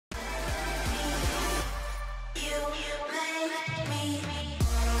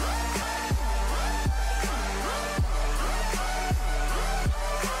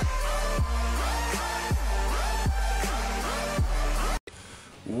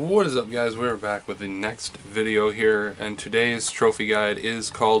What is up, guys? We're back with the next video here, and today's trophy guide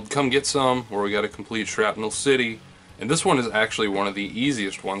is called Come Get Some, where we got to complete Shrapnel City. And this one is actually one of the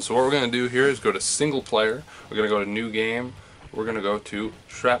easiest ones. So what we're going to do here is go to single player, we're going to go to new game, we're going to go to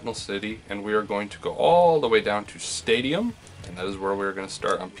Shrapnel City, and we are going to go all the way down to Stadium, and that is where we're going to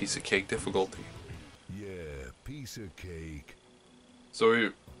start on Piece of Cake difficulty. Yeah, piece of cake.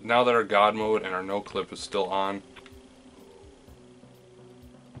 So now that our God mode and our no clip is still on,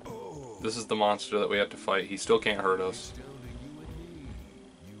 this is the monster that we have to fight. He still can't hurt us.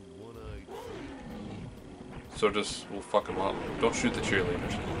 So we'll fuck him up. Don't shoot the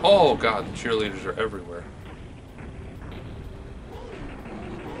cheerleaders. Oh god, the cheerleaders are everywhere.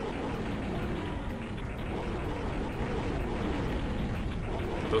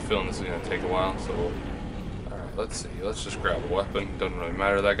 I have a feeling this is going to take a while, so... Alright, let's see. Let's just grab a weapon. Doesn't really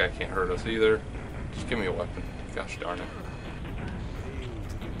matter. That guy can't hurt us either. Just give me a weapon. Gosh darn it.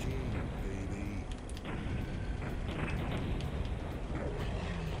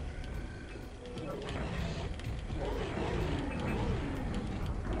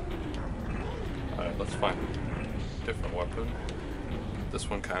 Alright, let's find a different weapon. This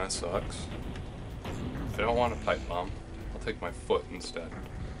one kind of sucks. If I don't want a pipe bomb, I'll take my foot instead.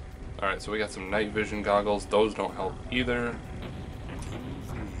 Alright, so we got some night vision goggles. Those don't help either.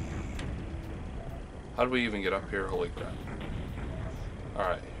 How do we even get up here? Holy crap.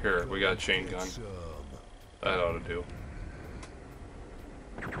 Alright, here, we got a chain gun. That ought to do.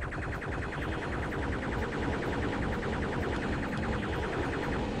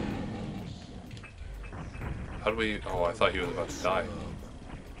 How do we... Oh, I thought he was about to die.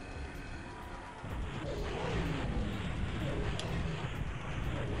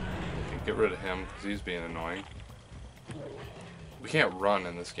 Okay, get rid of him, because he's being annoying. We can't run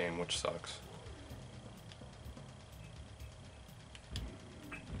in this game, which sucks.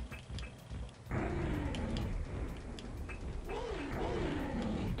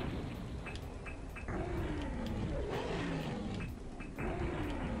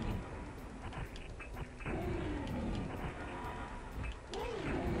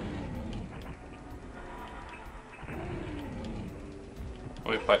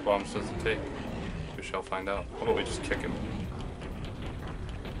 How many pipe bombs does it take? We shall find out. How about we just kick him?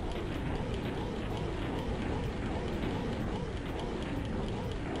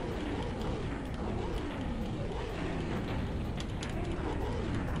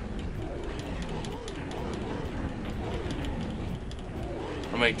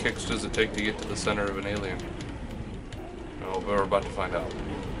 How many kicks does it take to get to the center of an alien? Oh, but we're about to find out.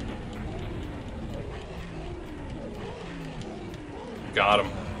 Got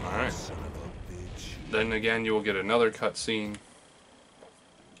him. Alright. Then again, you will get another cutscene.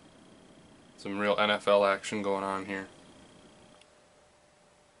 Some real NFL action going on here.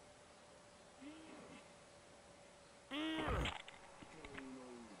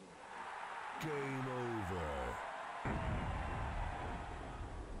 Game over.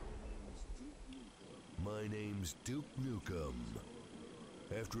 My name's Nukem.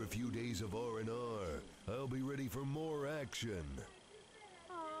 After a few days of R&R, I'll be ready for more action.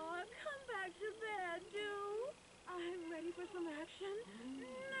 Come back to bed, do. I'm ready for some action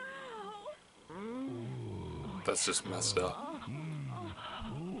now. That's just messed up.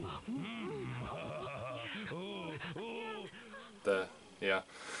 Yeah.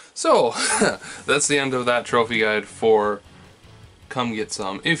 So, that's the end of that trophy guide for Come Get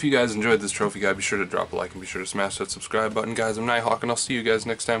Some. If you guys enjoyed this trophy guide, be sure to drop a like and be sure to smash that subscribe button, guys. I'm Nighthawk, and I'll see you guys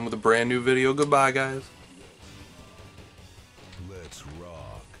next time with a brand new video. Goodbye, guys.